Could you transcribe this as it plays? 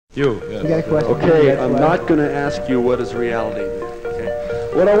You. You got a question? Okay, I'm not going to ask you what is reality. Okay.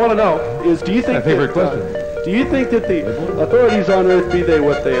 What I want to know is, do you think My favorite that, question. do you think that the authorities on Earth, be they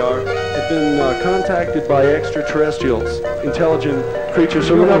what they are, have been contacted by extraterrestrials, intelligent creatures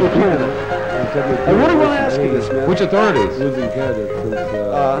from another planet? I really want to ask you this, man. Which authorities? Losing Canada since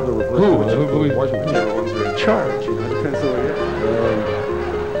Who Washington ones are in charge, you know, depends on what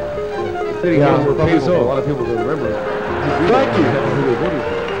Sitting Yeah, here, probably a so. lot of people don't remember. Thank you.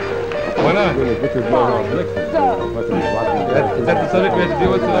 Why not? Is Is that the subject we have to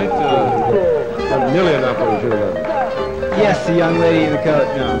deal with tonight? Nearly enough what we should have done. Yes, the young lady in the coat.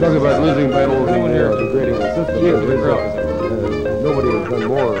 No. Talking about losing battles and degrading the system. Yeah, nobody has done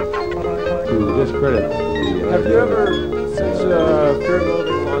more to discredit the Have you ever, since Fair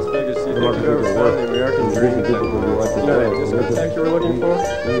Building Las Vegas, have you ever found the American dream? Just the tech you were looking for?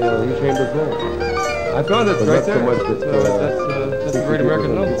 He changed his name. I found it right there. That's a great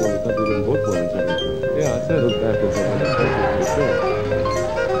American novel. Yeah, that's it.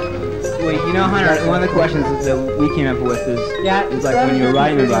 Well, you know, Hunter, one of the questions that we came up with is like when you were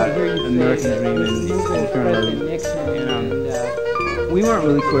writing about American Dream and Infernal Living, and we weren't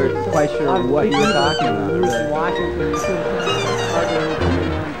really quite sure what you were talking about. I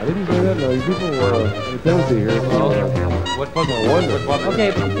didn't say that. No, you people were a tendency here. What puzzle? Okay,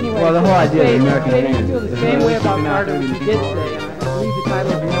 but anyway, Well, the whole idea of the American they Dream didn't feel the same way about Carter as you did say, and I believe the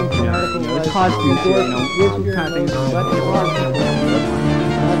title of one article was the costumes here, you know, Richard kind of things. but there are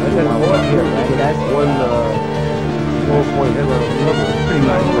people. That's one low point pretty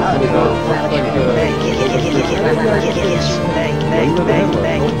much.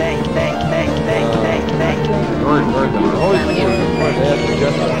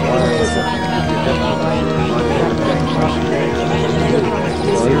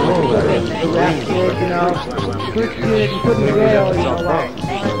 You're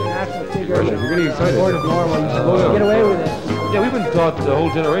getting excited. Get away with it. Yeah, we've been taught the whole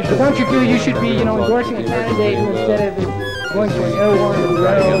generation. Don't you feel you should be, endorsing a candidate who instead of going to an air war in the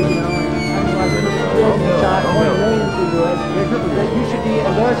rail, shot more millions to do it, that you should be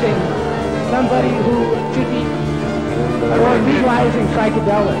endorsing somebody who should be legalizing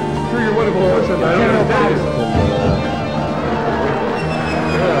psychedelics. Sure, you're a wonderful person. I don't understand it.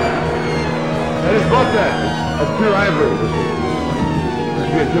 That is about that. That's pure ivory.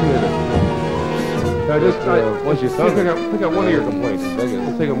 That's good. Give me that. Once you start, pick out one of your complaints.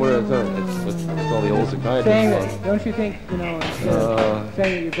 Let's take them one at a time. It's all the old psychiatrists. Saying that, don't you think, saying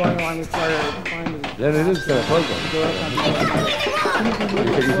that you're going along with Carter, then it is kind of puzzling.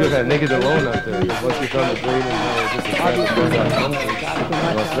 You feel kind of naked and alone out there. Once you found the dream and now it's just a kind of going out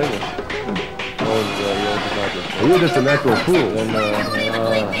of Las Vegas. You're just a natural fool. And,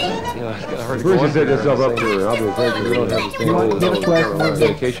 first you set yourself up for, I'll be afraid you don't have the same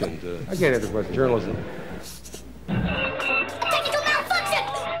dedication to, I can't answer the question, journalism.